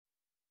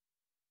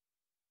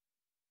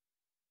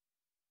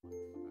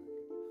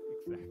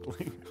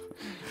Exactly.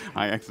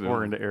 I accidentally.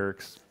 Or into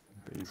Eric's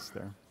base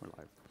there. We're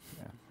live.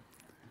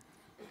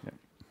 Yeah.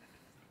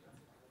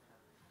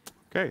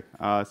 Okay,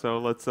 so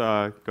let's go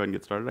ahead and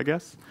get started, I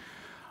guess.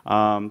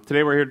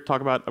 Today we're here to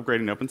talk about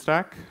upgrading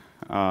OpenStack.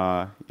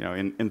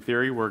 In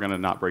theory, we're going to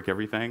not break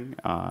everything.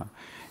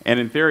 And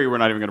in theory, we're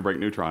not even going to break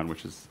Neutron,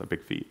 which is a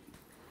big feat.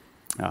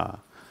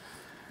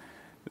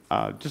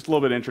 Just a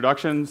little bit of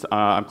introductions.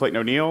 I'm Clayton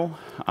O'Neill.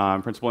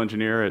 I'm principal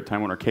engineer at Time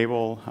Warner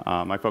Cable.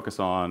 I focus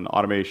on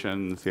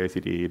automation,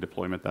 CI/CD,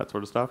 deployment, that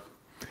sort of stuff.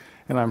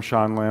 And I'm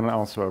Sean Lin,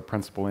 also a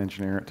principal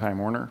engineer at Time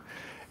Warner,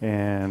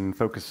 and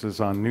focuses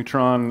on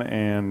Neutron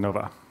and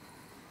Nova.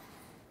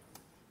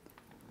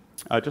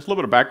 Just a little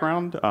bit of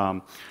background.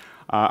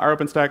 Our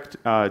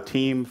OpenStack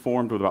team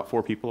formed with about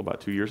 4 people about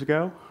 2 years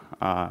ago.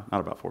 Not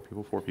about 4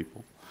 people, 4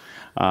 people.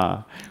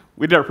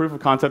 We did our proof of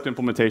concept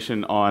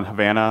implementation on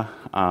Havana.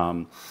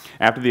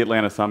 After the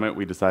Atlanta summit,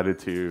 we decided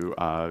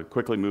to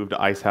quickly move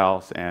to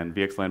Icehouse and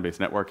VXLAN-based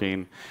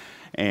networking,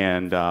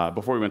 and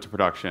before we went to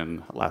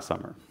production last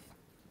summer.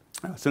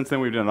 Since then,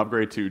 we've done an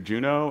upgrade to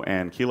Juno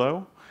and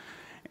Kilo.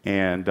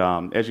 And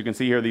as you can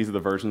see here, these are the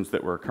versions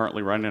that we're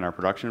currently running in our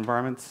production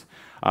environments.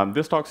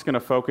 This talk's going to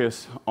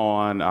focus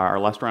on our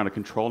last round of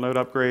control node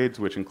upgrades,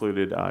 which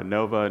included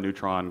Nova,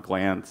 Neutron,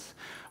 Glance,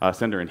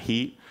 Sender, and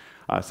Heat.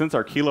 Since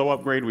our Kilo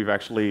upgrade, we've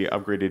actually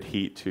upgraded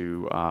Heat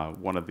to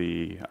one of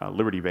the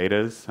Liberty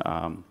betas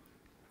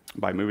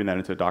by moving that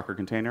into a Docker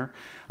container.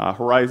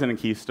 Horizon and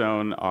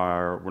Keystone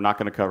we're not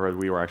going to cover.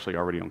 We were actually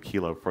already on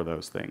Kilo for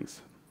those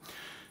things.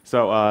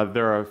 So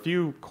there are a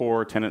few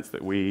core tenets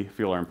that we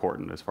feel are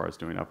important as far as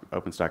doing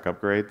OpenStack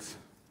upgrades.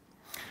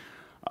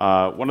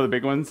 One of the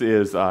big ones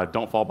is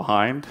don't fall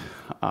behind.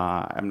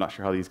 I'm not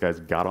sure how these guys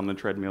got on the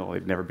treadmill.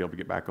 They'd never be able to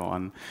get back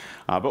on.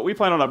 But we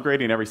plan on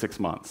upgrading every 6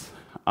 months.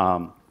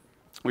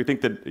 We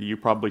think that you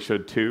probably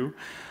should too.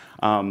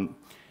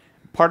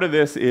 Part of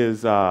this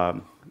is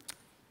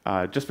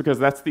just because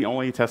that's the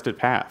only tested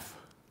path.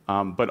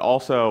 But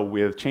also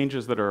with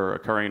changes that are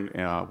occurring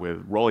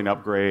with rolling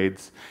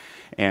upgrades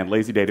and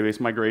lazy database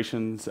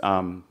migrations,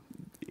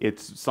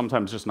 it's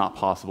sometimes just not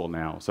possible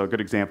now. So a good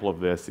example of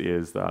this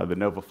is the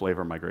Nova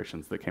flavor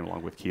migrations that came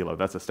along with Kilo.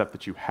 That's a step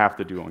that you have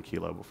to do on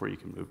Kilo before you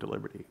can move to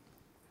Liberty.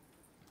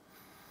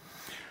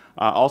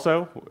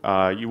 Also,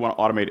 you want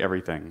to automate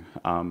everything,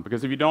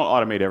 because if you don't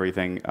automate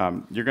everything,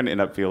 you're going to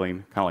end up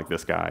feeling kind of like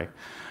this guy.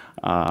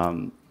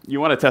 You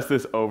want to test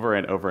this over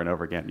and over and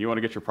over again. You want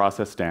to get your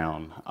process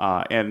down.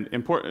 And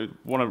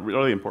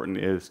really important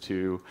is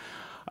to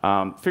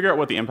figure out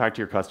what the impact to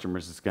your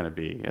customers is going to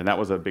be. And that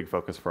was a big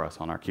focus for us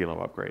on our Kilo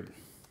upgrade.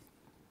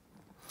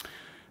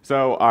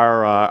 So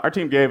our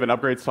team gave an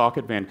upgrades talk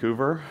at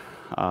Vancouver.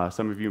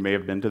 Some of you may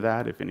have been to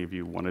that. If any of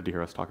you wanted to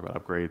hear us talk about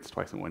upgrades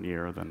twice in 1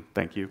 year, then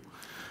thank you.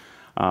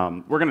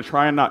 We're going to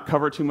try and not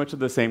cover too much of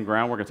the same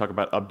ground. We're going to talk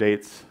about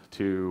updates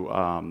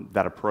to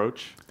that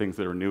approach, things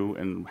that are new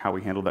and how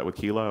we handled that with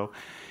Kilo,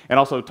 and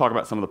also talk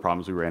about some of the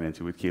problems we ran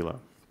into with Kilo.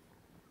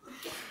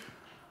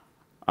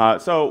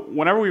 So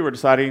whenever we were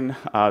deciding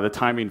the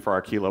timing for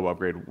our Kilo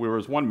upgrade, there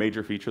was one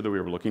major feature that we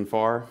were looking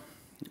for.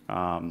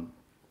 That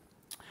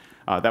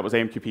was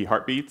AMQP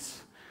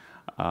heartbeats.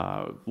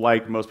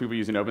 Like most people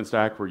using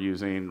OpenStack, we're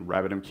using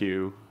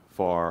RabbitMQ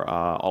for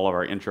all of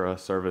our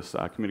intra-service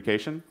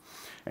communication.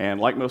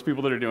 And like most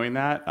people that are doing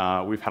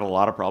that, we've had a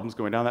lot of problems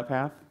going down that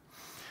path.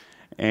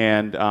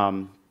 And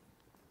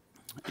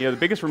the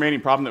biggest remaining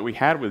problem that we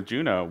had with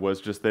Juno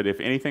was just that if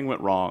anything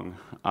went wrong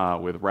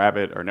with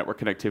Rabbit or network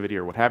connectivity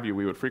or what have you,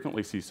 we would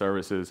frequently see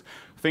services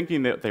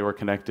thinking that they were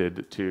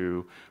connected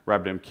to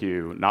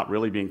RabbitMQ, not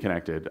really being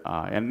connected.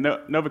 And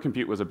Nova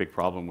Compute was a big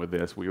problem with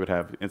this. We would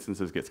have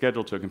instances get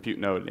scheduled to a compute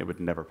node, and it would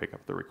never pick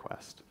up the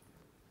request.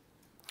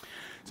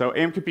 So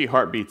AMQP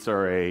heartbeats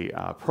are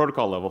a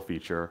protocol-level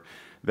feature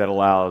that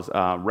allows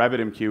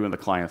RabbitMQ and the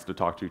clients to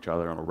talk to each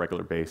other on a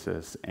regular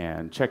basis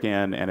and check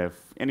in, and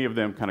if any of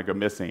them kind of go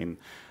missing,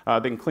 they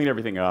can clean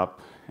everything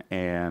up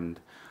and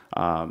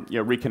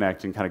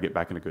reconnect and kind of get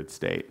back in a good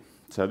state.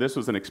 So this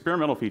was an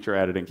experimental feature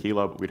added in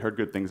Kilo, but we'd heard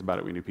good things about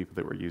it. We knew people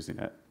that were using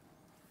it.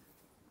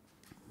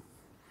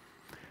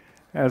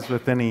 As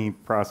with any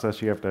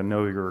process, you have to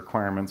know your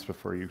requirements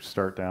before you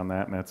start down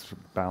that, and that's a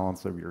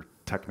balance of your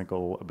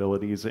technical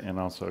abilities and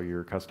also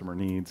your customer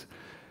needs.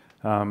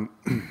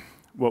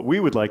 What we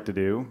would like to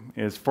do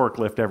is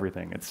forklift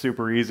everything. It's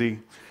super easy.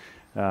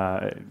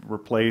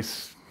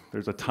 Replace,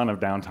 there's a ton of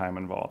downtime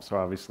involved, so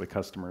obviously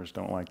customers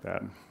don't like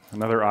that.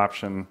 Another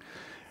option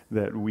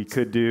that we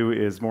could do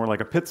is more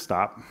like a pit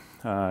stop.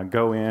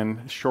 Go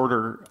in,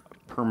 shorter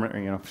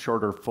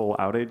full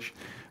outage,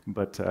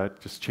 but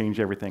just change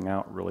everything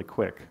out really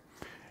quick.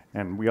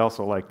 And we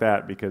also like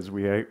that because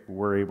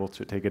we're able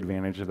to take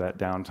advantage of that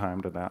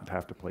downtime to not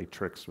have to play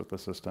tricks with the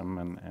system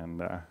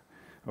and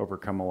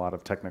overcome a lot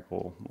of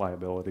technical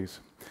liabilities.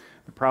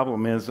 The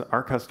problem is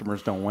our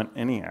customers don't want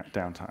any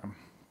downtime.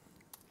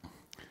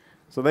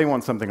 So they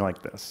want something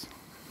like this.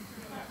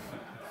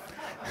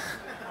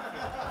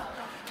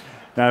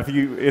 Now,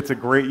 it's a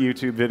great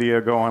YouTube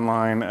video. Go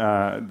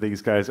online.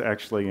 These guys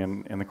actually,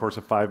 in the course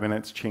of 5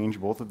 minutes,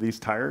 change both of these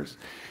tires.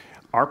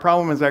 Our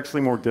problem is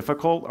actually more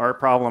difficult. Our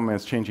problem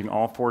is changing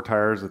all 4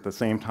 tires at the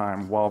same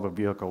time while the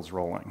vehicle's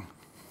rolling.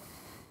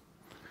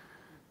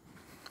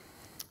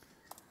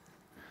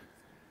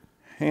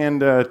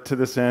 And to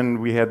this end,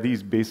 we had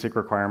these basic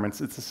requirements.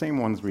 It's the same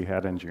ones we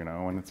had in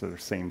Juno, and it's the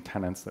same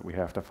tenets that we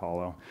have to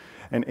follow.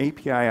 An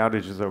API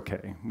outage is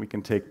okay. We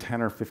can take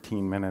 10 or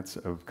 15 minutes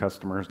of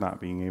customers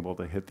not being able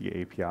to hit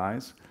the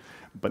APIs,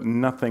 but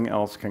nothing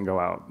else can go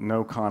out.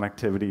 No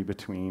connectivity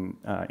between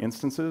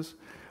instances,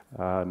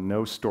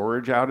 no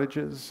storage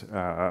outages,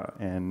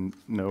 and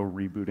no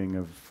rebooting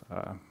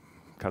of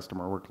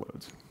customer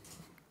workloads.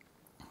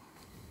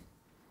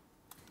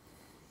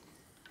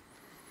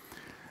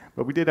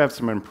 But we did have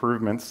some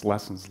improvements,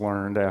 lessons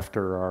learned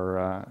after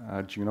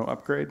our Juno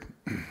upgrade.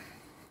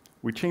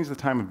 We changed the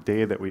time of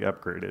day that we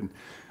upgraded.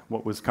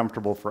 What was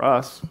comfortable for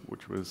us,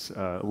 which was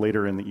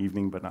later in the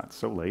evening but not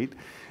so late,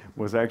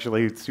 was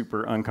actually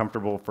super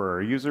uncomfortable for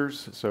our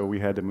users, so we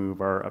had to move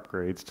our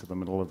upgrades to the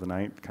middle of the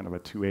night, kind of a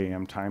 2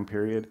 a.m. time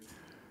period.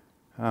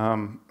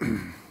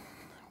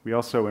 We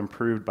also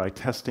improved by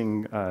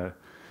testing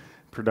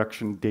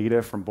production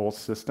data from both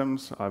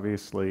systems.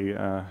 Obviously,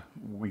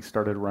 we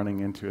started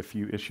running into a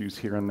few issues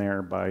here and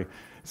there by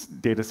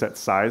data set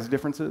size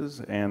differences,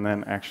 and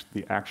then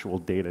the actual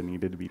data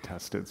needed to be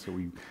tested, so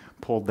we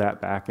pulled that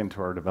back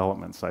into our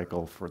development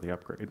cycle for the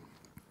upgrade.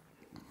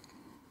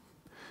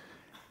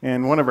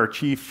 And one of our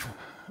chief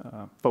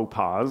faux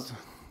pas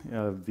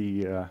of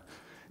the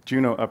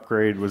Juno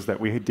upgrade was that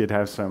we did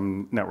have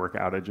some network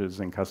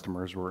outages and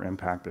customers were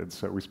impacted.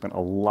 So we spent a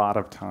lot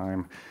of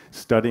time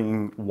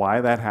studying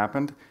why that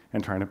happened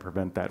and trying to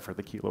prevent that for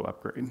the Kilo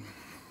upgrade.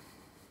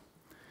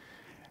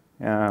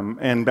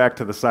 And back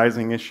to the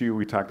sizing issue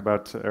we talked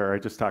about, or I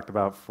just talked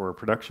about for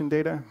production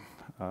data.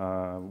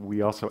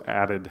 We also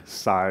added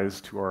size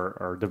to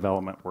our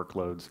development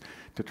workloads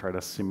to try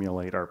to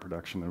simulate our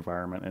production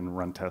environment and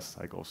run test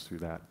cycles through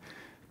that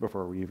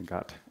before we even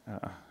got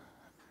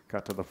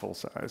to the full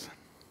size.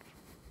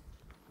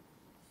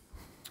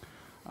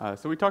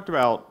 So we talked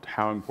about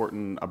how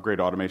important upgrade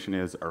automation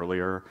is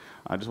earlier.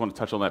 I just want to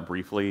touch on that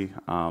briefly.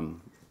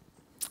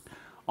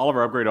 All of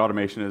our upgrade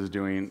automation is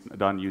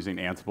done using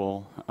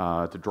Ansible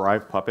to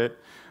drive Puppet.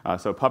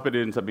 So Puppet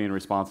ends up being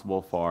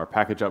responsible for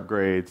package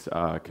upgrades,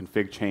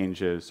 config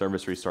changes,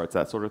 service restarts,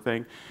 that sort of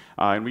thing.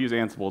 And we use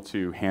Ansible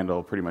to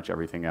handle pretty much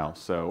everything else,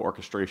 so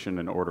orchestration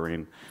and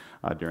ordering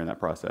during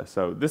that process.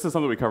 So this is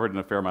something we covered in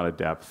a fair amount of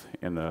depth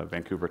in the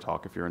Vancouver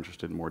talk if you're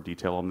interested in more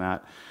detail on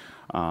that.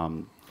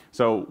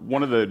 So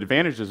one of the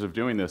advantages of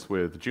doing this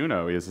with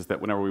Juno is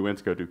that whenever we went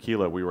to go do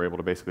Kilo, we were able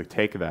to basically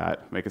take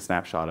that, make a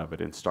snapshot of it,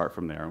 and start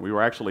from there. And we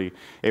were actually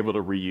able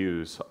to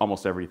reuse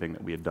almost everything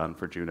that we had done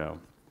for Juno,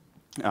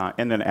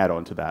 and then add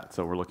on to that.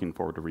 So we're looking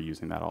forward to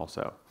reusing that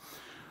also.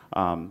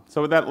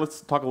 So with that,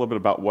 let's talk a little bit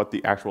about what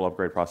the actual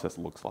upgrade process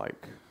looks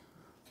like.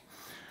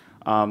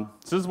 So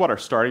this is what our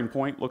starting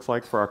point looks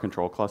like for our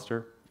control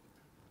cluster.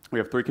 We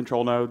have 3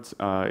 control nodes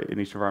in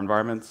each of our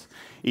environments.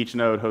 Each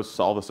node hosts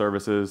all the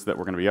services that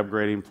we're going to be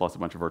upgrading, plus a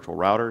bunch of virtual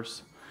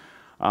routers.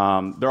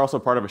 They're also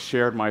part of a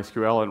shared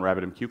MySQL and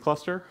RabbitMQ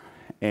cluster.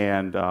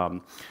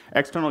 And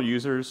external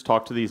users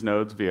talk to these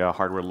nodes via a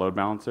hardware load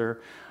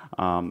balancer.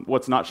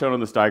 What's not shown on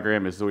this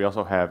diagram is that we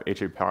also have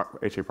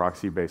HA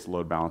proxy-based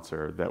load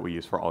balancer that we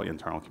use for all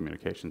internal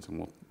communications, and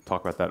we'll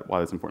talk about that, why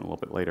that's important a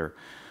little bit later.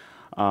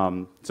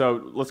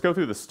 So let's go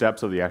through the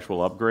steps of the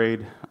actual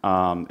upgrade,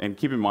 and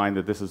keep in mind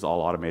that this is all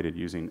automated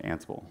using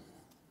Ansible.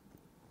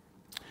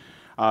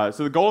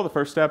 So the goal of the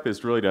first step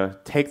is really to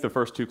take the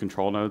first 2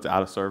 control nodes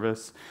out of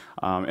service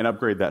and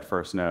upgrade that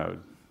first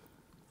node.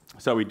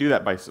 So we do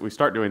that we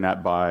start doing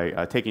that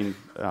by taking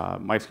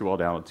MySQL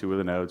down on 2 of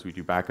the nodes. We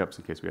do backups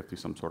in case we have to do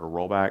some sort of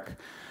rollback.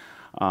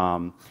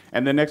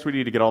 And then next we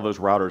need to get all those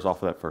routers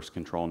off of that first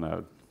control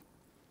node.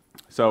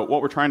 So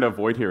what we're trying to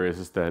avoid here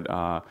is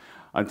that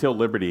until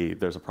Liberty,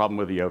 there's a problem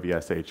with the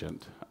OVS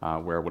agent,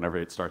 where whenever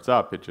it starts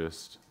up, it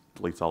just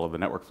deletes all of the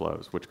network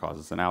flows, which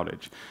causes an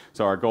outage.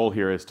 So our goal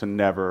here is to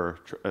never,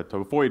 to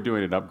avoid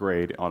doing an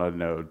upgrade on a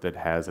node that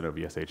has an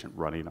OVS agent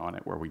running on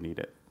it where we need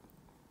it.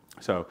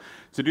 So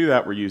to do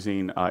that, we're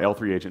using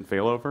L3 agent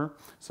failover.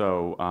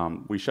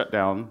 So we shut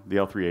down the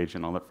L3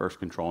 agent on the first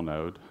control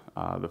node.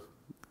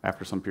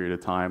 After some period of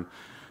time,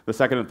 the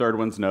second and third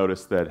ones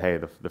notice that, hey,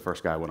 the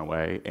first guy went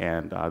away,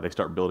 and they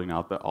start building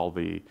out all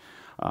the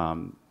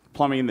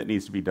plumbing that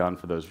needs to be done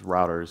for those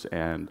routers,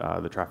 and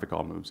the traffic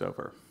all moves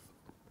over.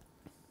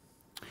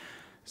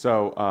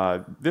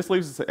 So this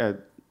leaves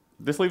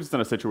us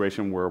in a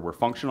situation where we're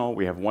functional.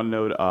 We have 1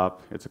 node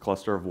up. It's a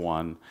cluster of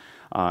 1.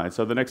 And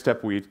so the next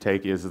step we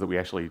take is that we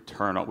actually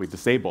we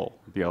disable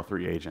the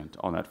L3 agent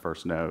on that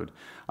first node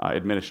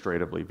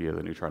administratively via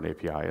the Neutron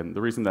API. And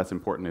the reason that's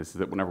important is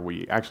that whenever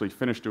we actually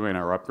finish doing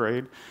our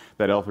upgrade,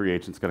 that L3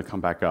 agent is going to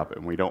come back up,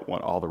 and we don't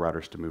want all the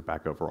routers to move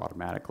back over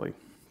automatically.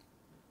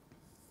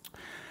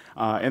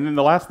 And then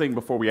the last thing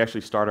before we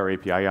actually start our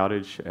API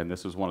outage, and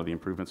this was one of the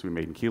improvements we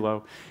made in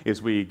Kilo,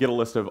 is we get a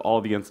list of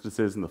all the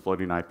instances and the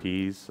floating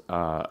IPs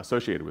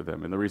associated with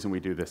them. And the reason we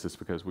do this is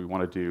because we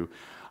want to do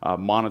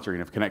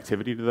monitoring of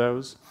connectivity to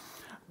those.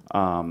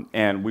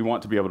 And we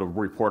want to be able to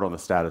report on the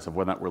status of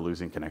whether or not we're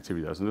losing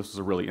connectivity to those. And this was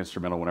really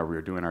instrumental whenever we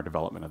were doing our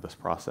development of this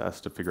process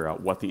to figure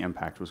out what the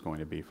impact was going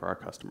to be for our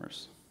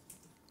customers.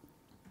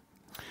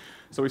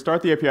 So we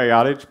start the API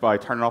outage by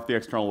turning off the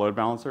external load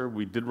balancer.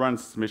 We did run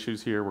some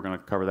issues here. We're going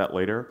to cover that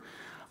later.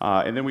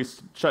 And then we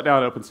shut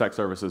down OpenStack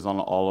services on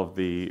all of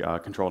the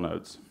control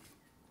nodes.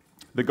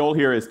 The goal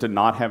here is to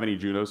not have any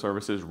Juno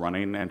services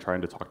running and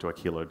trying to talk to a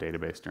Kilo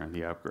database during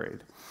the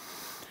upgrade.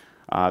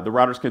 The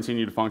routers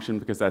continue to function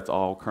because that's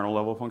all kernel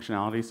level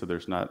functionality, so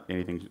there's not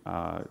anything,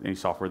 any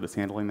software that's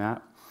handling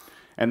that.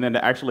 And then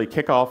to actually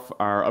kick off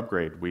our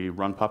upgrade, we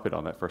run Puppet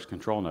on that first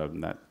control node,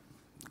 and that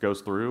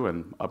goes through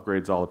and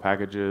upgrades all the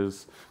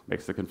packages,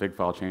 makes the config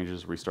file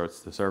changes,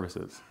 restarts the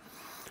services.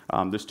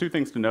 There's two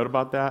things to note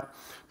about that.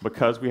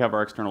 Because we have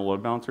our external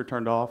load balancer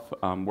turned off,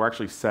 we're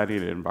actually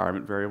setting an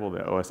environment variable,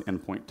 the OS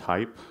endpoint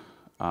type,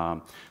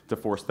 to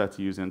force that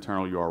to use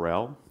internal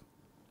URL.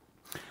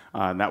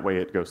 And that way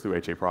it goes through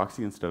HA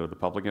proxy instead of the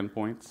public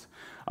endpoints.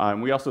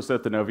 And we also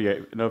set the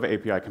Nova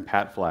API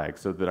compat flag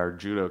so that our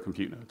Juno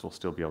compute nodes will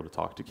still be able to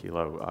talk to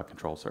Kilo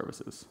control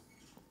services.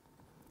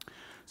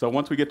 So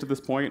once we get to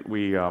this point,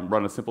 we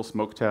run a simple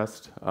smoke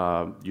test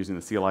using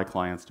the CLI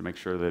clients to make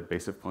sure that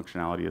basic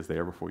functionality is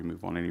there before we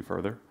move on any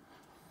further.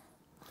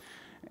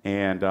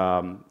 And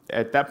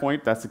at that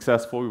point, that's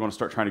successful. We want to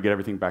start trying to get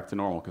everything back to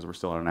normal because we're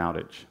still on an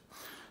outage.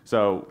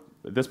 So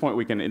at this point,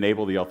 we can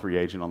enable the L3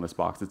 agent on this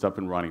box. It's up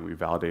and running. We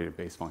validated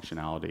base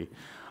functionality.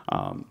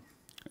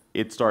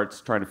 It starts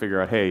trying to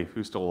figure out, hey,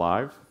 who's still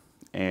alive?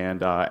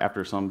 And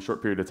after some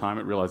short period of time,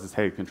 it realizes,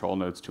 hey, control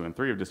nodes 2 and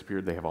 3 have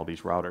disappeared. They have all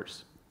these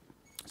routers.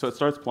 So it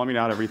starts plumbing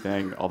out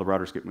everything. All the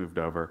routers get moved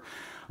over.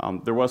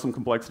 There was some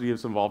complexity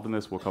that's involved in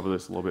this. We'll cover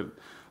this a little bit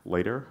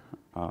later.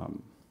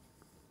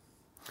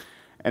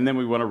 And then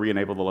we want to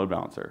re-enable the load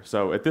balancer.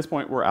 So at this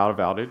point, we're out of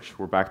outage.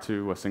 We're back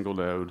to a single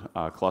node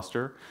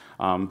cluster,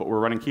 but we're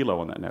running Kilo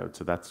on that node,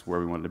 so that's where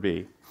we wanted to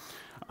be.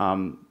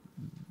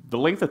 The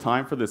length of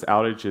time for this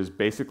outage is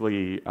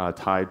basically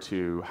tied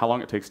to how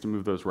long it takes to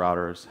move those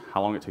routers,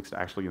 how long it takes to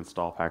actually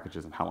install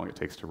packages, and how long it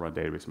takes to run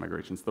database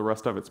migrations. The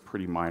rest of it's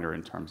pretty minor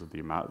in terms of the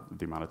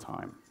amount of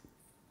time.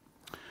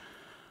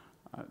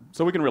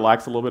 So we can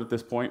relax a little bit at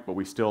this point, but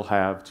we still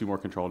have 2 more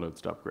control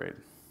nodes to upgrade.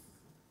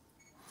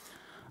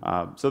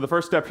 So the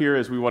first step here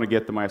is we want to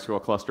get the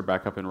MySQL cluster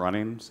back up and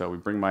running. So we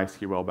bring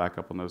MySQL back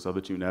up on those other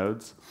 2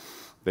 nodes.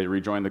 They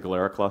rejoin the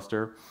Galera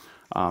cluster.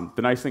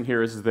 The nice thing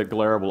here is that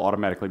Galera will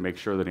automatically make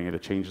sure that any of the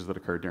changes that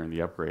occurred during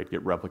the upgrade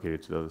get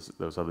replicated to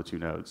those other 2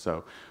 nodes.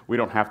 So we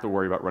don't have to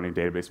worry about running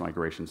database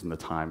migrations and the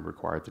time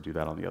required to do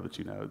that on the other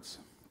 2 nodes.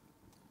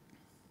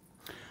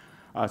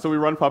 So we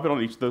run Puppet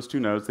on each of those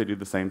 2 nodes. They do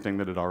the same thing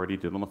that it already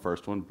did on the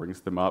first one,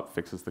 brings them up,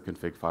 fixes the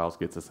config files,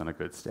 gets us in a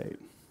good state.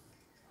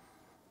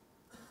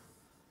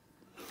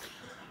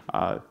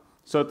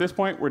 So at this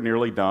point, we're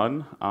nearly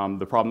done.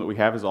 The problem that we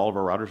have is all of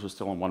our routers are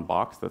still in one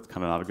box. That's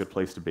kind of not a good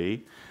place to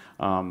be.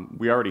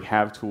 We already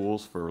have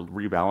tools for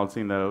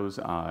rebalancing those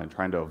and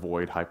trying to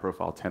avoid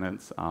high-profile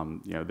tenants.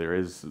 You know, there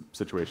is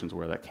situations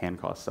where that can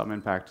cause some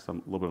impact, a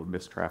little bit of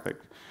missed traffic.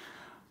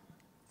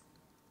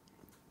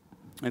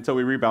 And so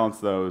we rebalance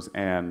those,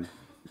 and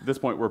at this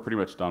point, we're pretty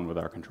much done with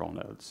our control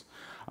nodes.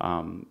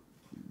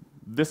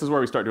 This is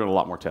where we start doing a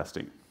lot more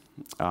testing.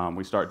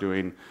 We start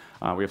doing,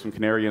 we have some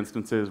canary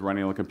instances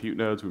running on the compute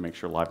nodes. We make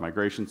sure live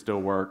migration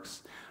still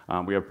works.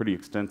 We have a pretty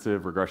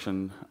extensive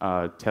regression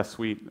test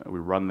suite. We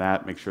run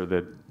that, make sure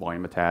that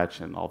volume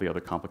attach and all the other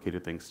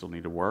complicated things still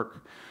need to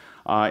work.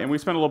 And we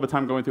spend a little bit of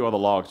time going through all the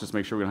logs, just to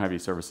make sure we don't have any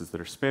services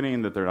that are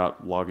spinning, that they're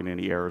not logging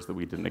any errors that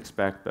we didn't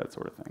expect, that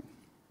sort of thing.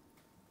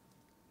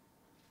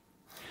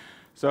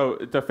 So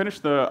to finish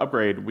the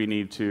upgrade, we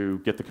need to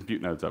get the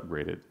compute nodes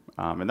upgraded.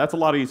 And that's a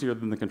lot easier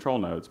than the control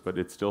nodes, but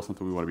it's still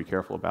something we want to be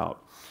careful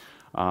about.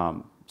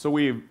 So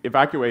we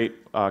evacuate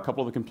a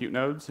couple of the compute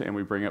nodes, and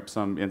we bring up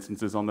some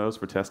instances on those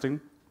for testing.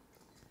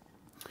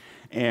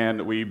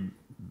 And we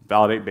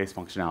validate base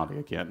functionality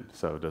again.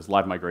 So does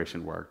live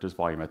migration work? Does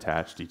volume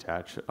attach,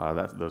 detach?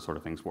 Those sort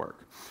of things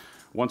work.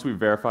 Once we've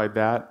verified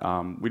that,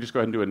 we just go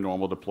ahead and do a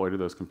normal deploy to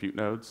those compute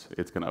nodes.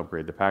 It's going to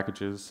upgrade the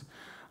packages.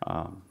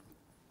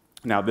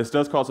 Now, this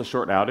does cause a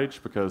short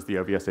outage because the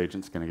OVS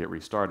agent's going to get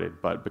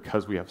restarted, but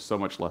because we have so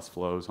much less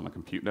flows on a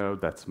compute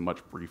node, that's much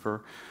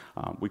briefer.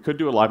 We could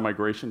do a live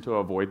migration to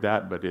avoid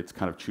that, but it's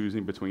kind of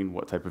choosing between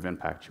what type of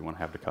impact you want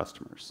to have to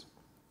customers.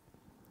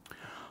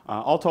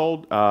 All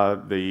told,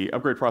 the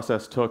upgrade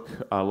process took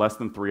less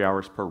than 3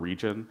 hours per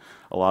region.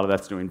 A lot of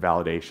that's doing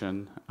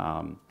validation.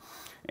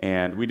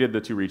 And we did the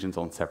 2 regions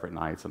on separate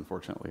nights,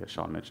 unfortunately, as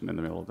Sean mentioned, in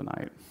the middle of the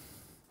night.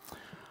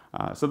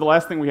 So the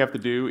last thing we have to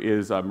do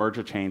is merge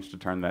a change to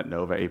turn that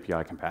Nova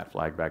API compat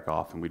flag back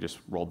off, and we just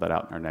rolled that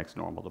out in our next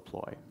normal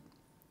deploy.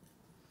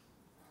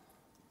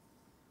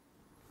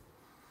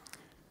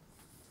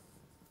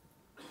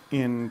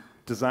 In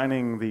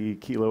designing the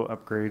Kilo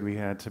upgrade, we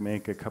had to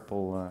make a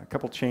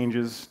couple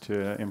changes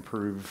to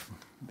improve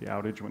the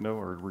outage window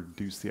or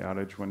reduce the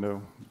outage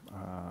window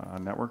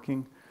on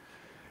networking.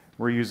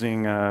 We're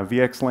using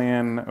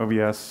VXLAN,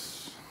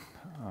 OVS,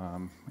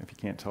 if you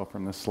can't tell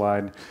from this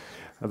slide.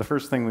 The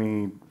first thing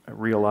we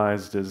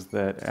realized is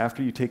that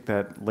after you take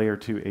that layer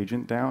 2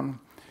 agent down,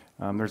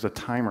 there's a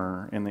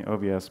timer in the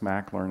OVS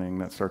Mac learning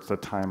that starts to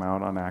time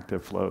out on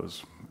active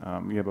flows.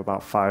 You have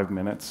about 5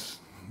 minutes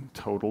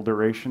total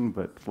duration,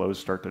 but flows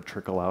start to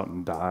trickle out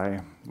and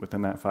die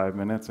within that 5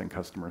 minutes, and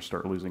customers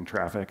start losing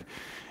traffic.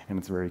 And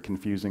it's very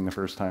confusing the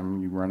first time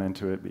you run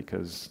into it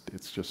because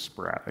it's just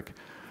sporadic.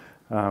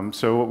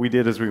 So what we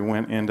did is we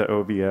went into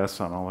OVS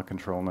on all the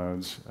control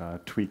nodes,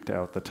 tweaked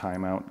out the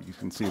timeout. You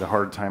can see the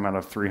hard timeout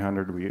of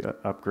 300. We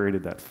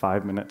upgraded that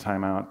 5-minute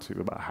timeout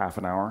to about half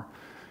an hour.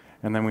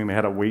 And then we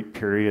had a wait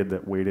period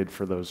that waited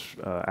for those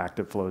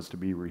active flows to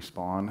be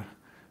respawned.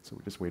 So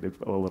we just waited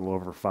a little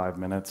over 5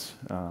 minutes.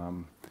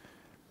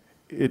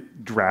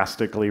 It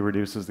drastically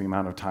reduces the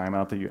amount of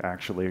timeout that you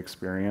actually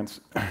experience.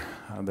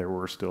 There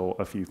were still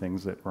a few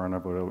things that were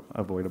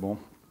unavoidable.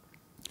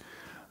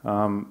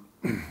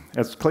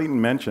 As Clayton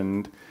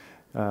mentioned,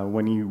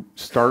 when you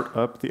start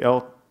up the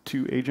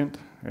L2 agent,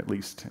 at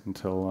least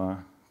until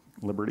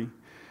Liberty,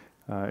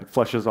 it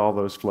flushes all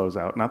those flows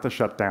out. Not the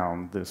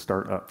shutdown, the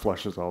startup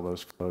flushes all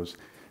those flows.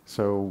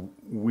 So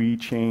we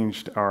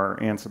changed our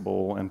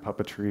Ansible and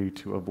Puppetry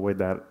to avoid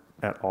that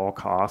at all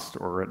costs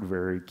or at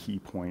very key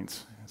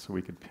points so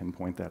we could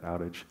pinpoint that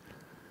outage.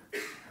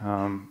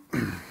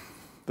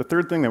 The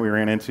third thing that we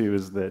ran into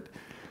is that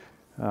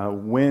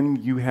when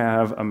you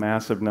have a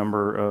massive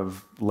number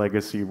of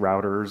legacy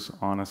routers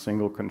on a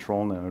single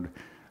control node,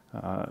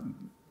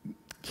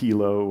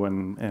 Kilo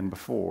and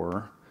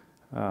before,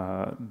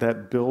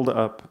 that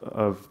build-up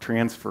of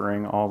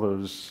transferring all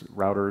those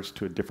routers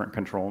to a different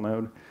control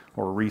node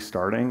or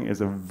restarting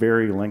is a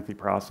very lengthy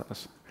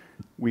process.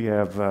 We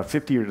have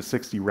 50 or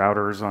 60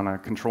 routers on a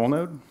control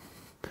node.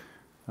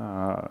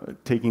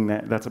 Taking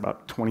that's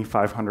about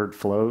 2,500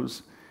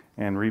 flows,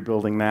 and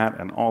rebuilding that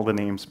and all the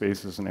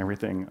namespaces and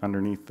everything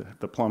underneath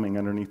the plumbing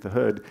underneath the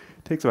hood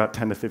takes about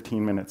 10 to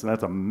 15 minutes, and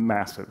that's a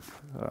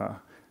massive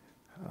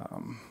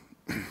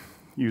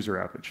user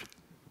outage.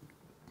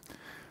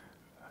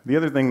 The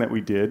other thing that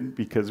we did,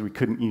 because we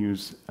couldn't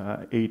use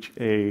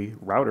HA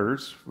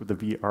routers with the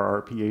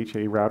VRRP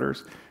HA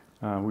routers,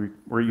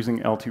 we're using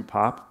L2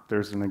 POP.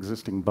 There's an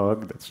existing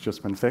bug that's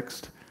just been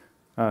fixed.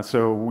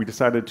 So we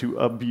decided to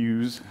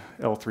abuse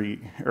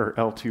L3 or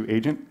L2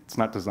 agent. It's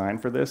not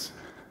designed for this.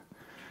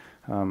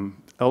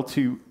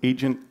 L2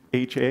 agent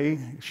HA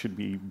should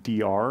be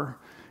DR.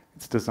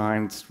 It's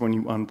designed when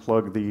you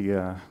unplug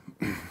the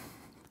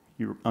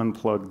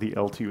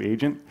L2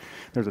 agent.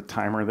 There's a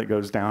timer that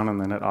goes down, and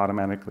then it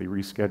automatically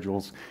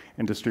reschedules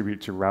and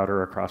distributes your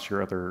router across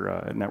your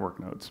other network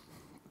nodes.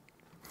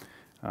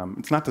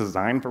 It's not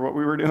designed for what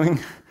we were doing,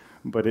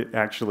 but it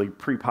actually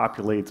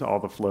pre-populates all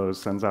the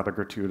flows, sends out a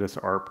gratuitous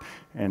ARP,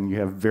 and you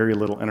have very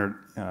little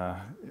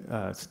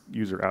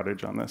user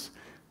outage on this.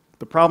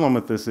 The problem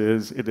with this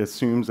is it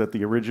assumes that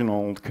the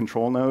original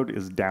control node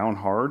is down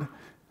hard.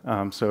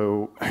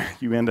 So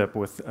you end up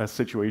with a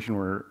situation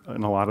where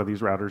in a lot of these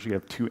routers you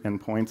have 2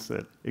 endpoints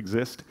that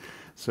exist.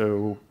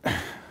 So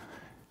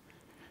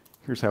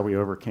here's how we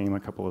overcame a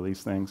couple of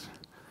these things.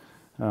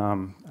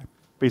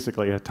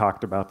 Basically, I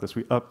talked about this.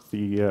 We upped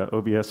the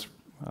OVS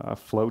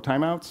flow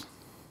timeouts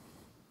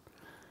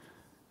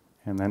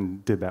and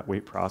then did that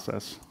wait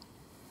process.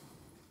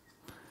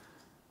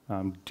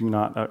 Do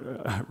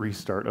not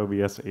restart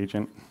OVS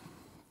agent.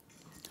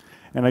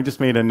 And I just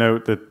made a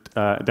note that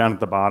down at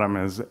the bottom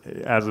is,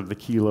 as of the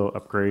Kilo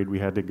upgrade, we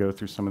had to go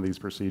through some of these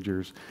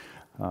procedures.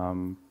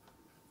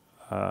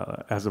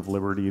 As of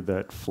Liberty,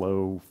 that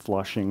flow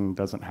flushing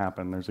doesn't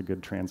happen. There's a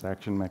good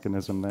transaction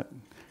mechanism that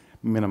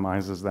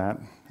minimizes that.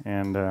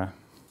 And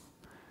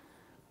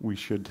we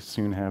should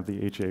soon have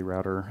the HA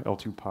router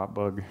L2 POP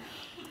bug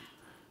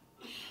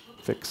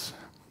fix.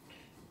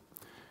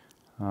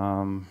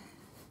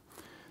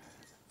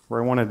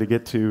 Where I wanted to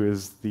get to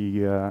is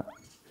the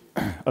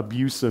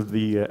abuse of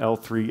the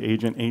L3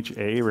 agent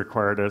HA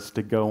required us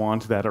to go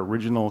onto that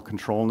original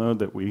control node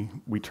that we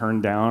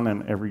turned down,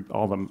 and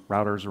all the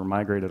routers were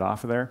migrated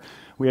off of there.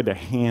 We had to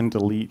hand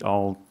delete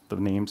all the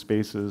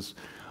namespaces,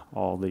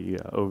 all the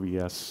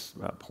OVS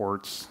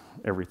ports,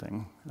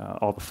 everything,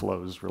 all the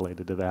flows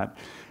related to that.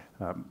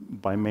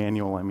 By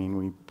manual, I mean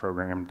we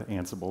programmed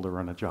Ansible to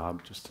run a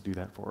job just to do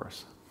that for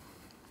us.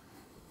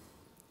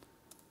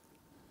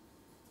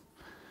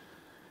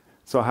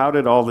 So how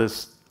did all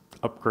this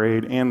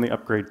upgrade and the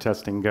upgrade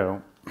testing go?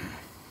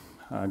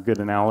 A good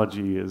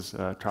analogy is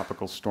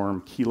Tropical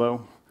Storm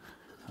Kilo,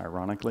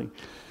 ironically.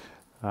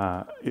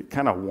 It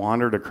kind of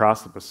wandered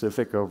across the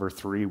Pacific over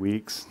 3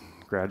 weeks,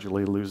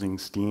 gradually losing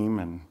steam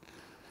and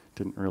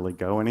didn't really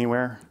go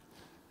anywhere.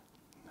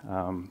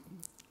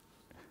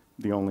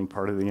 The only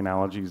part of the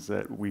analogies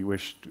that we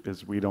wished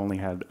is we'd only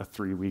had a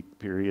 3-week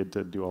period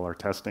to do all our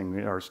testing.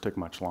 Ours took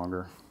much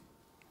longer.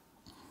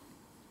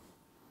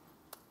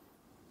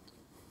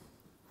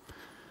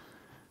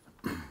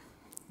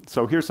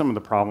 So here's some of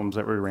the problems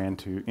that we ran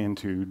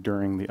into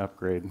during the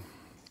upgrade.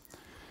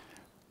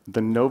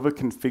 The Nova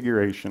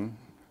configuration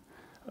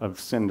of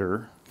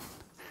Cinder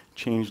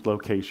changed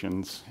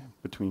locations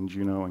between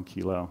Juno and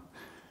Kilo.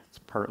 It's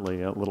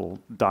partly a little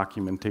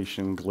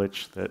documentation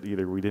glitch that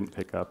either we didn't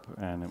pick up,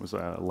 and it was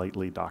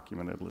lightly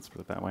documented, let's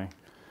put it that way.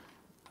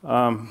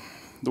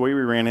 The way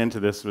we ran into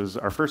this was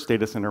our first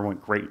data center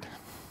went great.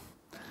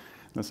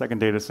 The second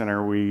data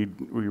center, we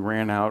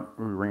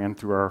ran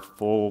through our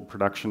full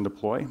production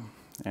deploy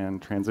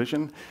and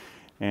transition,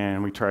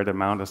 and we tried to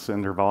mount a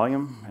Cinder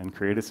volume and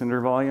create a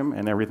Cinder volume,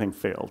 and everything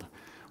failed.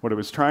 What it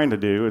was trying to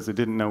do is it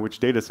didn't know which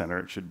data center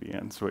it should be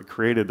in, so it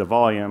created the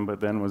volume, but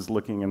then was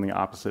looking in the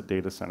opposite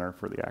data center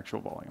for the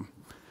actual volume.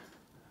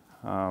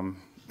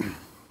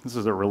 This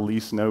is a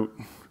release note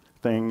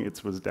thing.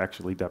 It was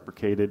actually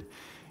deprecated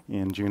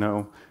in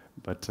Juno,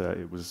 but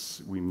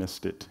we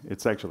missed it.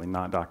 It's actually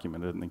not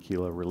documented in the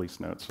Kilo release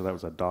notes, so that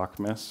was a doc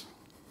miss.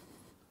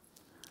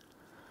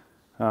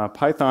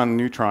 Python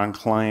Neutron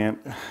client,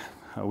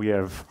 we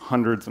have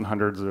hundreds and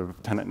hundreds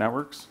of tenant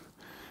networks.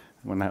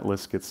 When that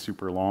list gets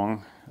super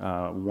long,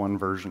 one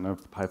version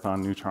of the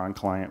Python Neutron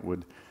client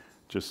would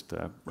just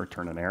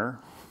return an error.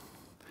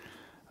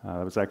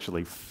 It was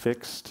actually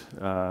fixed,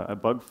 a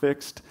bug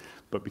fixed,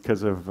 but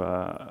because of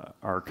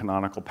our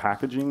canonical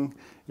packaging,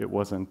 it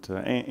wasn't,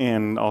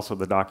 and also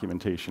the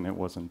documentation, it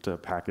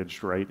wasn't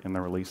packaged right in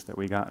the release that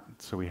we got,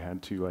 so we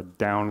had to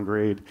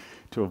downgrade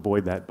to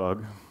avoid that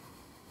bug.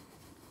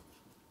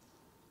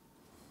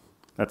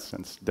 That's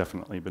since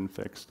definitely been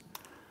fixed.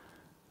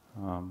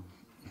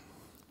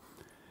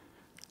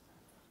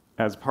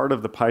 As part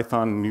of the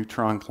Python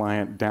Neutron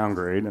client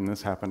downgrade, and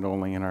this happened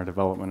only in our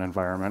development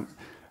environment,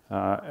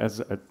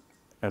 as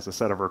a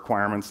set of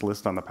requirements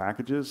list on the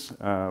packages,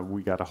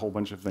 we got a whole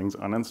bunch of things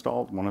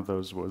uninstalled. One of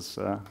those was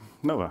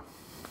Nova.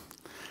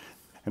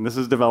 And this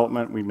is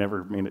development. We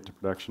never made it to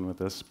production with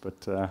this,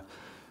 but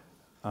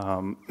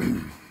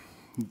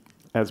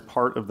as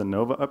part of the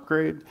Nova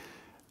upgrade,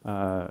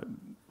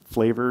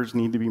 flavors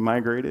need to be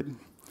migrated.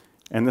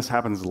 And this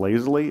happens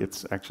lazily.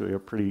 It's actually a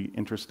pretty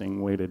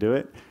interesting way to do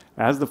it.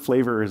 As the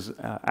flavor is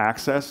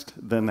accessed,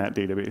 then that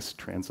database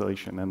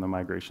translation and the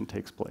migration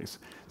takes place.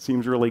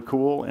 Seems really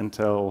cool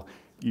until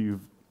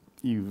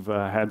you've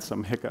had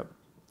some hiccup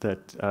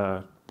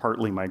that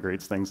partly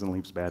migrates things and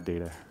leaves bad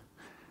data.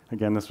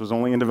 Again, this was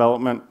only in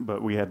development,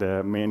 but we had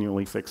to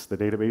manually fix the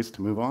database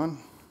to move on.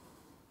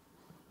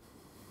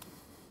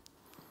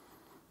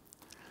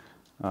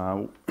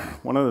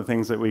 One of the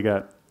things that we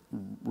got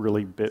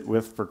really bit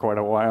with for quite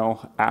a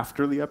while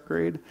after the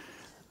upgrade,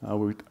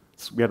 we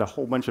had a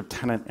whole bunch of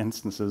tenant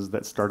instances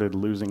that started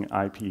losing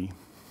IP.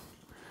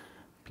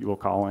 People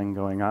calling,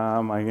 going,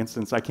 my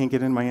instance, I can't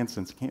get in my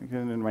instance, can't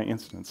get in my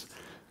instance.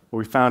 What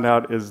we found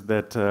out is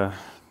that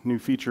new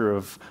feature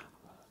of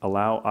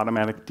allow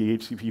automatic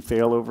DHCP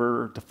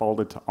failover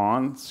defaulted to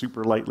on,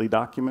 super lightly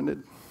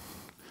documented.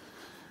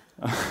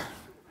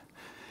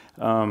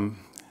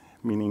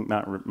 Meaning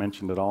not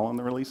mentioned at all in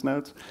the release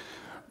notes.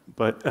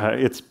 But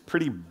it's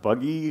pretty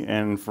buggy,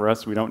 and for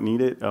us, we don't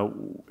need it.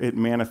 It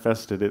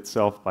manifested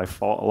itself by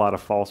a lot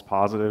of false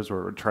positives,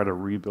 where it would try to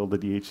rebuild the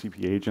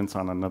DHCP agents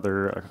on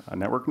another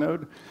network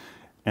node,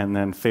 and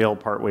then fail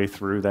partway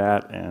through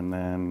that, and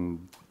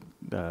then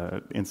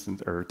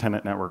instance or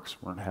tenant networks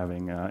weren't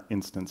having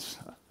instance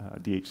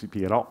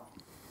DHCP at all.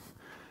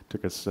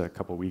 Took us a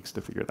couple weeks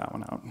to figure that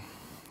one out,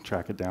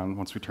 track it down.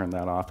 Once we turned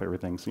that off,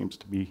 everything seems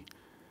to be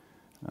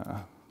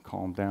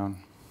calmed down.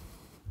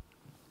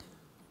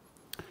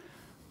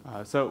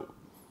 So,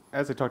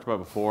 as I talked about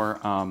before,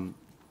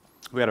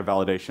 we had a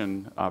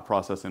validation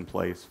process in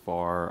place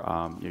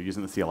for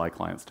using the CLI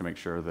clients to make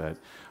sure that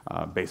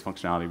base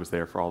functionality was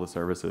there for all the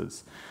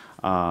services.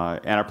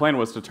 And our plan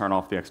was to turn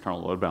off the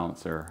external load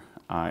balancer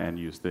and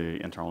use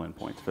the internal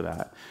endpoints for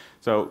that.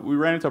 So we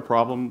ran into a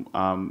problem.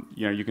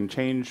 You can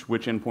change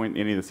which endpoint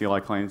any of the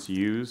CLI clients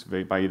use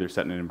by either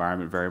setting an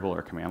environment variable or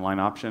a command line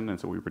option, and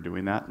so we were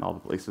doing that in all the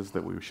places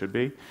that we should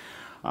be.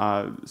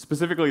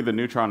 Specifically, the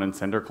Neutron and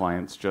Cinder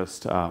clients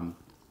just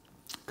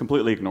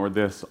completely ignored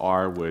this.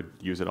 R would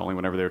use it only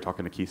whenever they were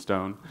talking to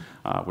Keystone,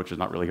 which is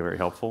not really very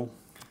helpful.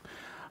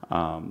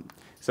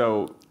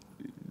 So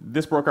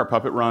this broke our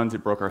Puppet runs.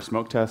 It broke our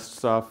smoke test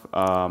stuff.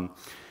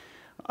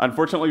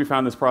 Unfortunately, we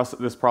found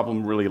this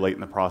problem really late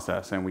in the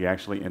process, and we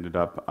actually ended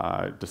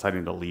up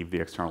deciding to leave the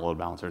external load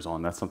balancers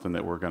on. That's something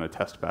that we're going to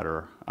test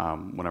better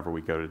whenever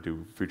we go to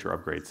do future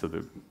upgrades so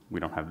that we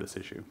don't have this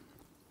issue.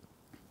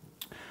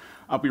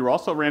 We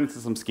also ran into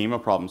some schema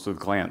problems with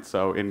Glance.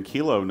 So in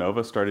Kilo,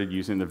 Nova started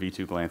using the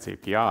V2 Glance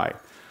API.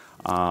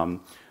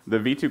 The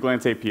V2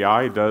 Glance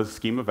API does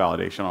schema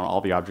validation on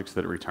all the objects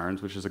that it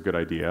returns, which is a good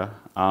idea,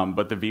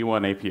 but the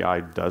V1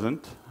 API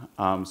doesn't.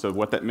 So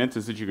what that meant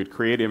is that you could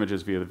create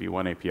images via the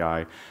V1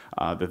 API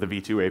that the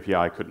V2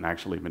 API couldn't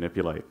actually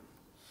manipulate.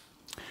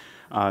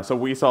 So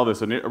we saw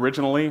this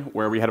originally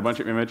where we had a bunch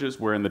of images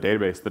where in the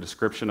database the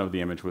description of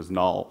the image was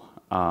null.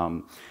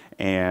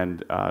 And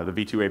the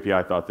V2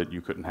 API thought that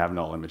you couldn't have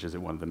null images,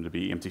 it wanted them to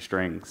be empty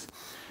strings.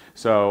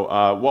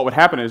 So what would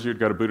happen is you'd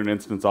go to boot an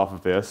instance off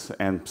of this,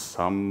 and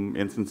some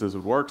instances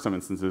would work, some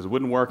instances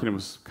wouldn't work, and it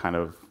was kind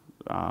of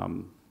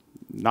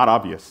not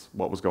obvious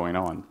what was going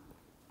on.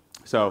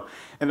 So,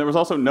 and there was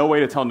also no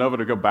way to tell Nova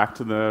to go back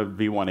to the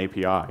V1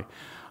 API.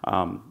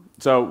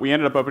 So we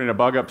ended up opening a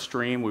bug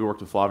upstream. We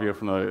worked with Flavio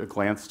from the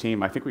Glance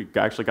team. I think we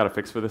actually got a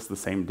fix for this the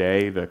same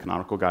day. The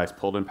Canonical guys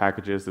pulled in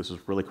packages. This was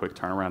a really quick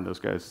turnaround. Those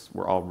guys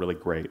were all really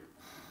great.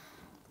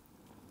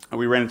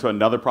 We ran into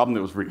another problem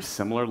that was really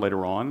similar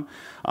later on.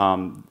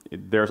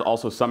 There's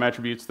also some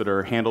attributes that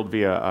are handled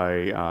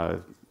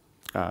via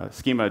a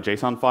schema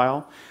JSON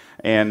file.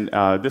 And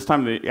this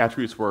time the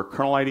attributes were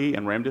kernel ID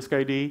and RAM disk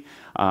ID.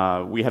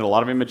 We had a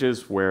lot of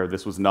images where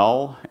this was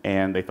null,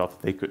 and they thought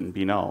that they couldn't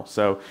be null.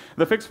 So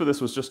the fix for this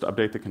was just to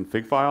update the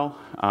config file,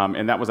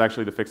 and that was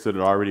actually the fix that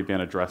had already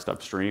been addressed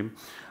upstream.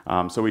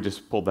 So we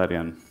just pulled that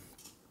in.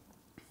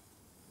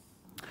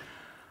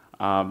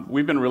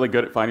 We've been really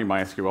good at finding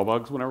MySQL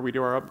bugs whenever we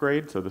do our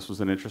upgrade, so this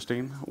was an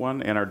interesting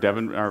one. In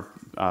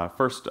our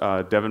first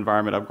dev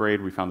environment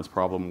upgrade, we found this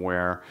problem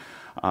where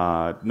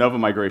Nova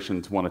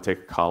migrations want to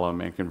take a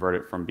column and convert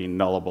it from being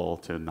nullable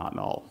to not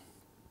null.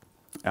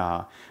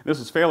 This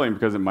was failing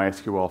because in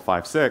MySQL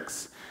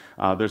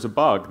 5.6, there's a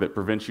bug that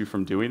prevents you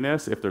from doing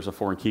this if there's a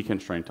foreign key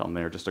constraint on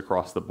there just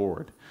across the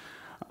board.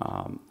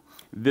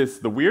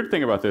 The weird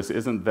thing about this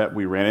isn't that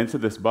we ran into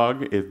this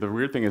bug. The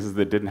weird thing is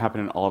that it didn't happen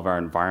in all of our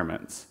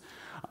environments.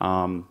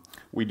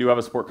 We do have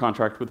a support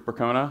contract with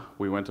Percona.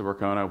 We went to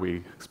Percona, we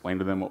explained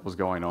to them what was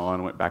going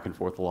on, went back and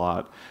forth a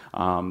lot.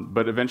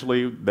 But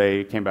eventually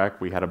they came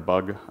back, we had a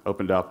bug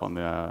opened up on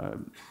the,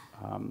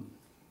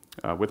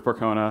 with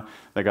Percona.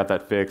 They got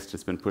that fixed,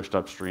 it's been pushed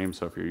upstream,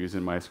 so if you're using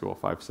MySQL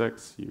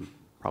 5.6, you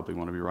probably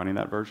want to be running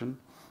that version.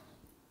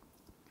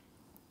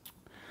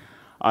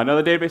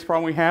 Another database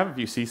problem we have, if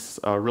you see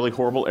a really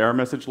horrible error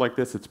message like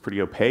this, it's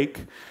pretty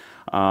opaque.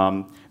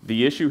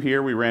 The issue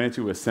here we ran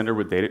into was Sender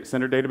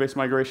database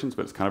migrations,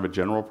 but it's kind of a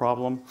general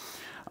problem.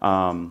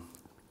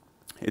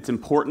 It's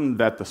important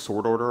that the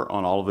sort order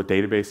on all of the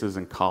databases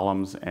and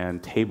columns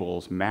and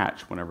tables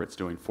match whenever it's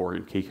doing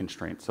foreign key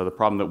constraints. So the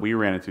problem that we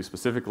ran into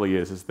specifically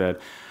is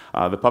that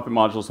the Puppet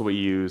modules that we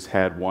use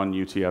had one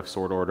UTF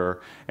sort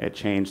order. It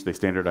changed, they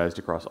standardized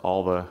across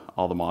all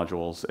the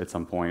modules at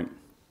some point.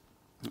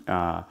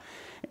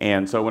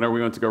 And so whenever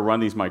we went to go run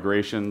these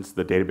migrations,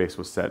 the database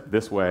was set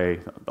this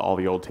way, all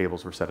the old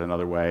tables were set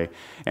another way,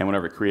 and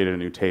whenever it created a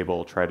new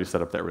table, tried to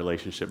set up that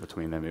relationship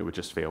between them, it would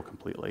just fail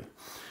completely.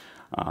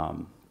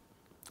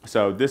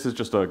 So this is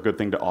just a good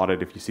thing to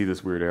audit. If you see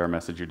this weird error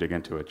message, you dig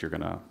into it,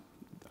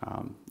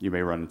 you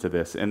may run into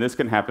this. And this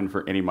can happen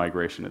for any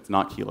migration. It's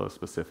not Kilo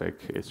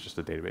specific, it's just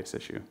a database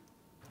issue.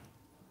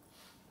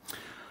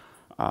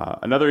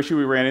 Another issue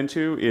we ran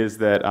into is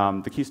that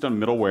the Keystone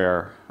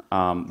middleware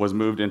was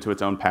moved into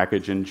its own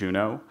package in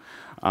Juno,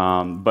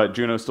 but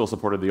Juno still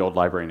supported the old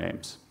library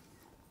names.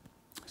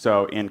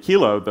 So in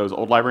Kilo, those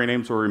old library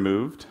names were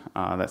removed.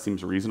 That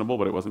seems reasonable,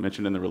 but it wasn't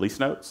mentioned in the release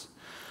notes.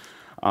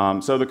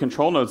 So the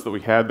control nodes that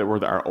we had that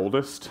were our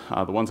oldest,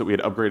 the ones that we had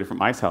upgraded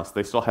from Icehouse,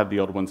 they still had the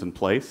old ones in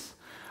place,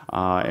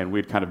 and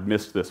we'd kind of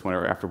missed this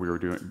whenever after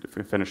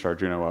we finished our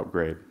Juno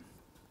upgrade.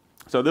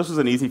 So this was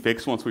an easy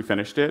fix once we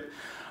finished it.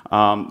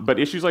 But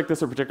issues like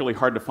this are particularly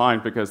hard to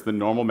find because the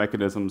normal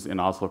mechanisms in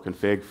Oslo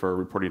config for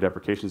reporting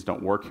deprecations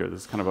don't work here.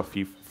 This is kind of a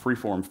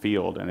free-form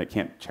field, and it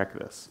can't check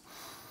this.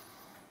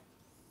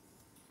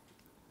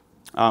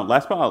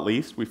 Last but not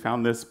least, we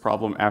found this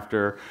problem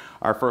after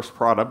our first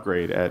prod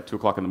upgrade at 2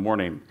 o'clock in the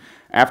morning,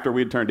 after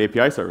we'd turned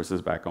API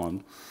services back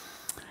on.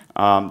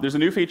 There's a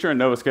new feature in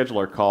Nova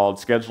Scheduler called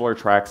Scheduler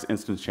Tracks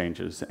Instance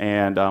Changes.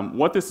 And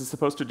what this is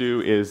supposed to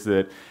do is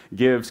that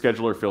give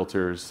scheduler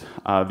filters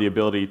the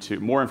ability to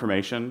more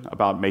information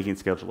about making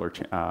scheduler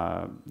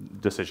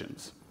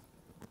decisions.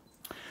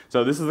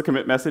 So this is the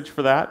commit message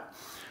for that.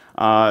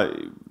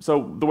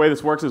 So the way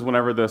this works is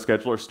whenever the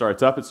scheduler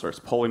starts up, it starts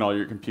pulling all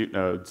your compute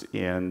nodes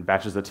in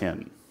batches of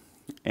 10.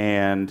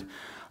 And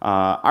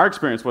our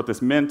experience, what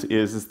this meant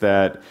is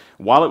that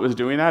while it was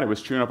doing that, it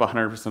was chewing up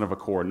 100% of a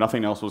core.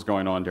 Nothing else was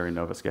going on during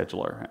Nova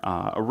Scheduler.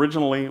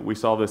 Originally, we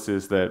saw this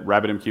as that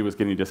RabbitMQ was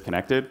getting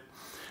disconnected.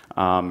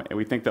 And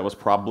we think that was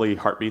probably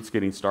heartbeats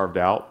getting starved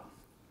out.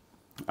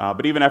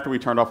 But even after we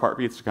turned off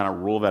heartbeats to kind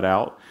of rule that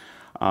out,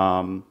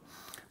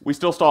 we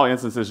still saw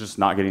instances just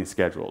not getting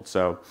scheduled.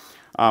 So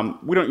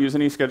we don't use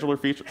any scheduler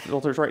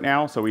filters right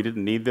now, so we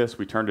didn't need this.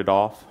 We turned it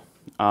off.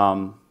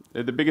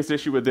 The biggest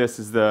issue with this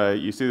is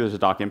you see there's a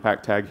doc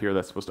impact tag here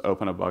that's supposed to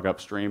open a bug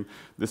upstream.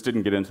 This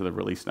didn't get into the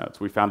release notes.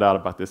 We found out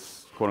about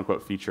this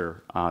quote-unquote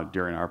feature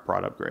during our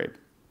prod upgrade.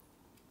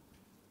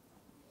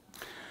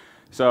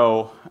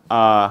 So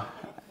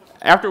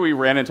after we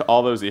ran into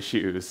all those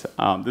issues,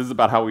 this is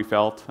about how we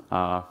felt.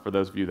 For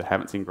those of you that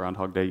haven't seen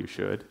Groundhog Day, you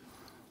should.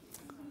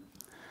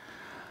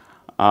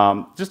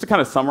 Just to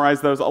kind of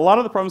summarize those, a lot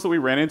of the problems that we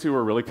ran into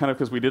were really kind of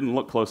because we didn't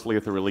look closely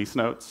at the release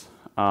notes.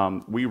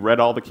 We read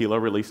all the Kilo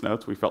release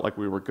notes. We felt like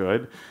we were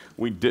good.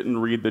 We didn't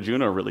read the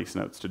Juno release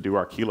notes to do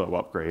our Kilo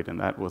upgrade, and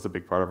that was a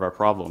big part of our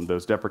problem.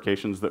 Those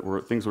deprecations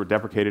things were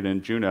deprecated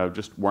in Juno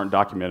just weren't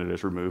documented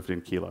as removed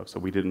in Kilo, so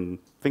we didn't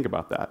think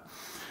about that.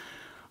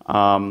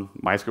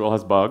 MySQL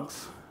has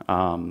bugs.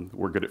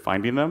 We're good at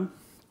finding them.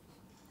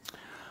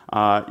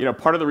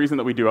 Part of the reason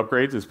that we do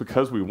upgrades is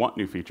because we want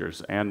new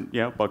features and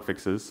bug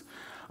fixes.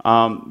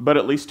 But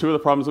at least 2 of the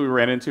problems that we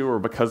ran into were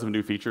because of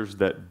new features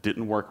that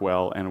didn't work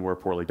well and were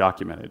poorly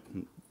documented.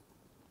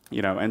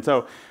 And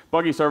so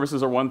buggy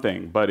services are one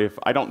thing, but if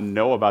I don't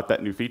know about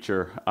that new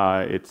feature,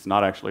 it's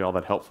not actually all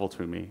that helpful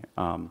to me.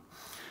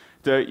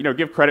 To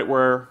give credit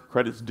where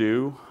credit's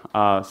due,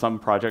 some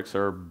projects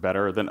are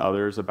better than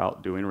others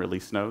about doing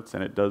release notes,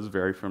 and it does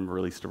vary from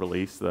release to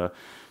release. The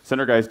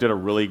Center guys did a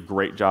really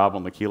great job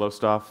on the Kilo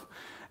stuff.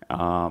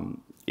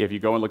 If you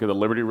go and look at the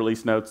Liberty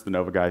release notes, the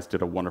Nova guys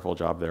did a wonderful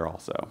job there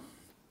also.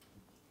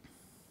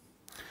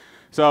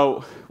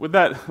 So with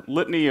that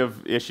litany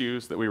of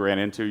issues that we ran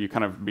into, you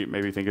kind of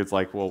maybe think it's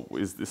like, well,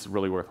 is this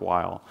really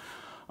worthwhile?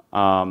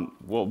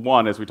 Well,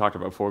 one, as we talked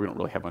about before, we don't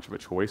really have much of a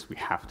choice. We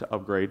have to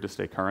upgrade to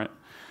stay current.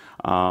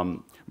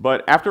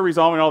 But after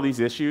resolving all these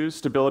issues,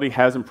 stability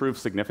has improved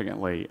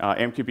significantly.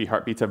 MQP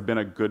heartbeats have been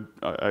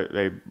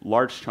a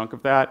large chunk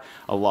of that.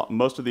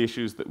 Most of the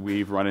issues that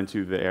we've run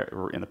into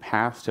in the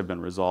past have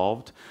been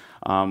resolved.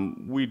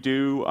 We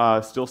do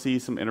still see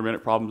some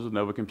intermittent problems with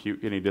Nova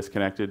Compute getting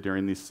disconnected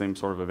during these same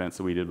sort of events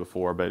that we did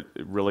before, but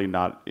really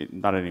not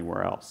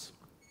anywhere else.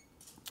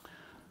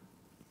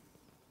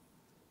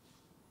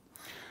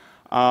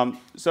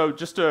 So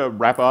just to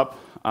wrap up,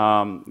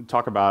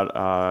 talk about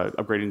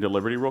upgrading to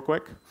Liberty real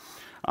quick.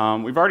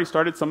 We've already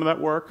started some of that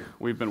work.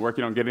 We've been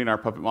working on getting our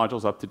Puppet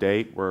modules up to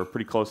date. We're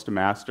pretty close to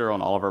master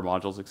on all of our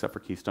modules except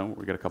for Keystone.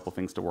 We've got a couple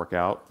things to work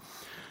out.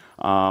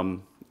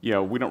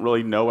 We don't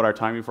really know what our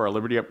timing for our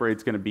Liberty upgrade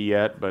is going to be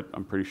yet, but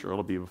I'm pretty sure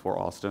it'll be before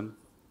Austin.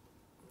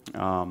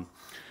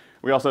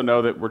 We also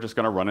know that we're just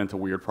going to run into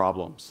weird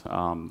problems.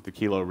 The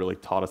Kilo really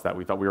taught us that.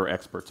 We thought we were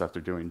experts after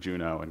doing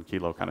Juno, and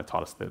Kilo kind of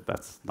taught us that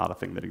that's not a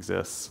thing that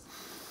exists.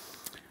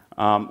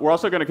 We're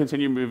also going to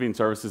continue moving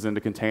services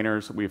into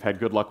containers. We've had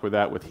good luck with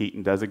that with Heat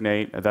and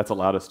Designate. That's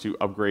allowed us to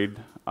upgrade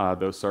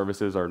those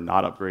services or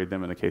not upgrade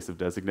them in the case of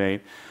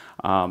Designate.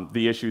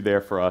 The issue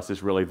there for us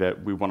is really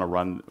that we want to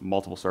run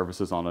multiple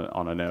services on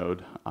a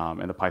node,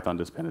 and the Python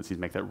dependencies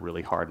make that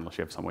really hard unless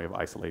you have some way of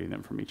isolating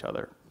them from each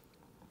other.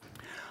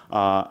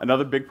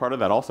 Another big part of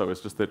that also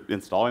is just that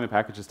installing the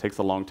packages takes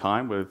a long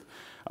time. With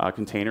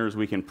containers,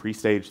 we can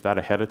pre-stage that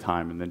ahead of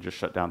time and then just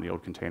shut down the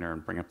old container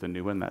and bring up the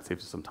new one. That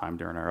saves us some time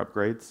during our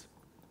upgrades.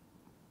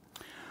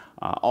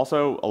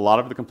 Also, a lot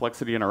of the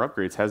complexity in our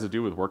upgrades has to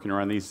do with working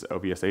around these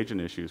OVS agent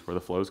issues where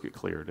the flows get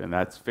cleared, and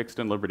that's fixed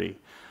in Liberty.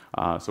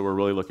 So we're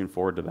really looking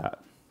forward to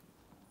that.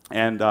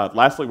 And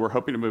lastly, we're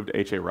hoping to move to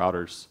HA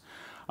routers.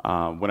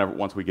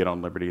 Once we get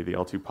on Liberty, the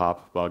L2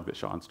 pop bug that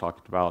Sean's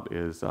talked about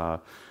is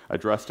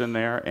addressed in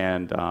there,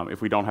 and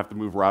if we don't have to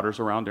move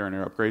routers around during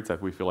our upgrades,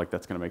 we feel like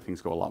that's going to make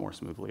things go a lot more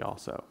smoothly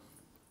also.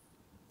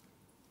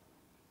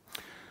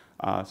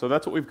 So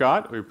that's what we've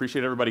got. We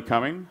appreciate everybody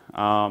coming.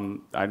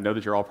 I know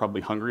that you're all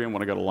probably hungry and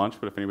want to go to lunch,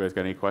 but if anybody's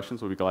got any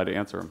questions, we'll be glad to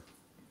answer them.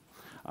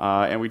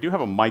 And we do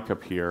have a mic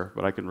up here,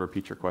 but I can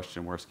repeat your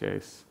question worst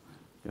case.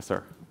 Yes,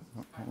 sir.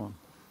 Oh, hold on.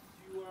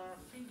 You are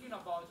thinking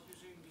about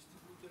using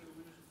distributed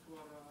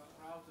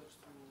routers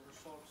to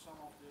resolve some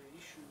of the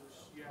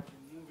issues you have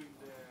been moving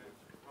the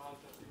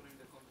routers during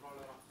the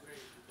controller upgrade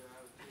to the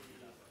L3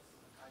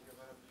 high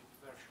availability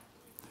version.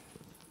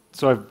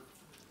 So I've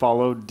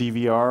followed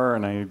DVR,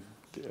 and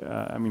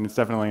I mean, it's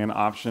definitely an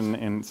option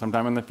in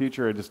sometime in the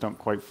future. I just don't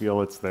quite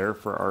feel it's there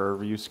for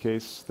our use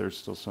case. There's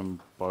still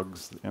some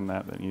bugs in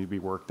that need to be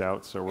worked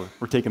out, so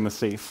we're taking the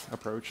safe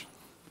approach.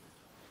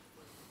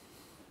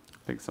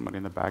 I think somebody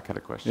in the back had a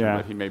question,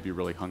 but he may be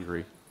really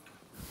hungry.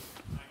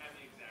 I had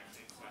the exact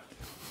same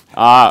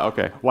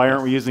question. Okay. Why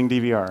aren't we using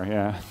DVR?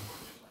 Yeah.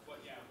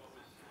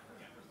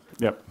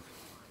 Yep.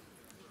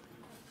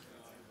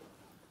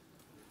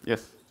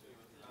 Yes.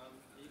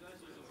 Are you guys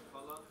using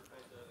Cola to try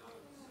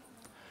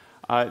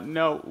to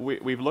No,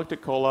 we've looked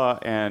at Cola,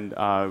 and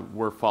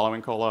we're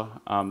following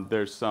Cola.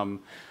 There's some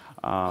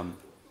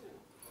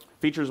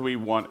features we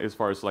want as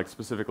far as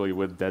specifically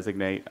with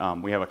Designate.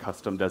 We have a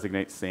custom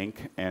Designate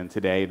sync, and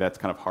today that's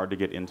kind of hard to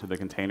get into the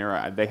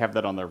container. They have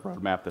that on their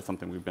roadmap. That's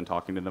something we've been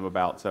talking to them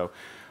about. So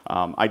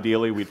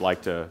ideally, we'd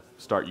like to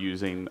start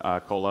using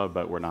Cola,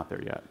 but we're not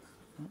there yet.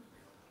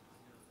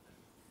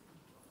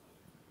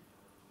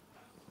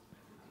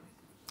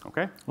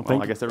 Okay.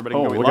 Well, I guess everybody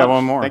can go eat lunch. We got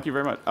one more. Thank you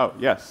very much. Oh,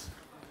 yes.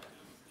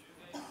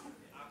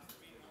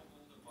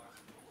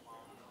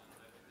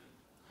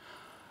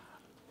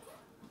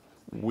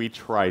 We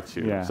try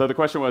to. Yeah. So the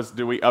question was,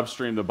 do we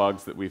upstream the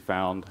bugs that we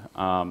found?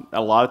 A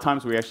lot of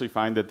times we actually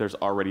find that there's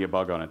already a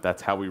bug on it.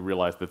 That's how we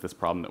realize that this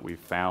problem that we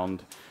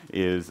found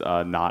is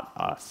not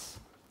us.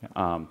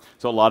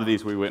 So a lot of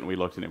these we went and we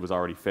looked and it was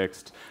already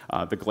fixed.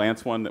 The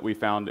glance one that we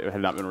found, it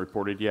had not been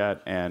reported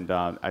yet, and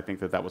I think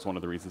that that was one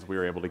of the reasons we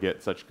were able to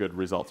get such good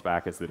results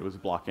back, is that it was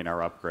blocking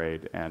our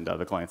upgrade, and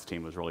the glance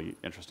team was really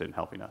interested in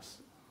helping us.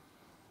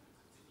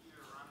 Did you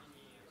run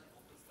any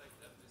OpenStack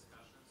dev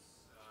discussions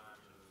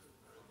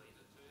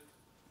related to it?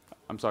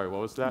 I'm sorry,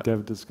 what was that?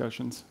 Dev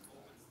discussions.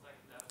 OpenStack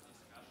dev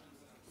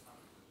discussions and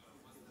some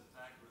was the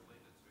tag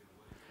related to it?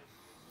 What do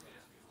you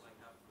guys like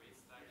have great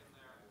stack in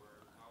there, or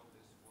how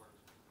this works?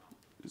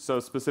 So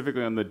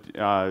specifically on the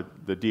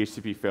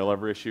DHCP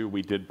failover issue,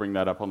 we did bring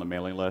that up on the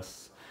mailing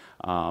list.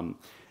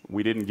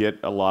 We didn't get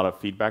a lot of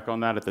feedback on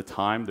that at the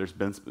time. There's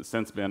been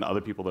since been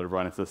other people that have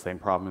run into the same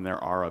problem, and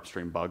there are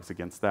upstream bugs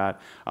against that.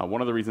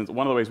 One of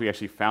the ways we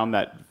actually found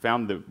that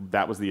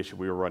was the issue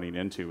we were running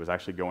into, was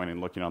actually going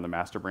and looking on the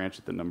master branch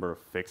at the number of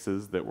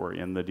fixes that were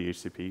in the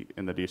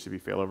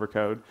DHCP failover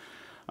code,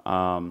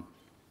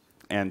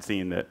 and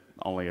seeing that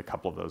only a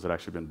couple of those had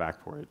actually been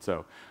back for it.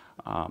 So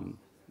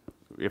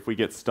if we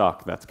get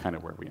stuck, that's kind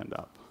of where we end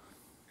up.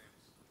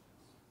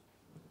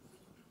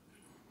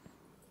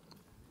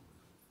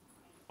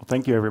 Well,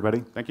 thank you,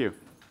 everybody. Thank you.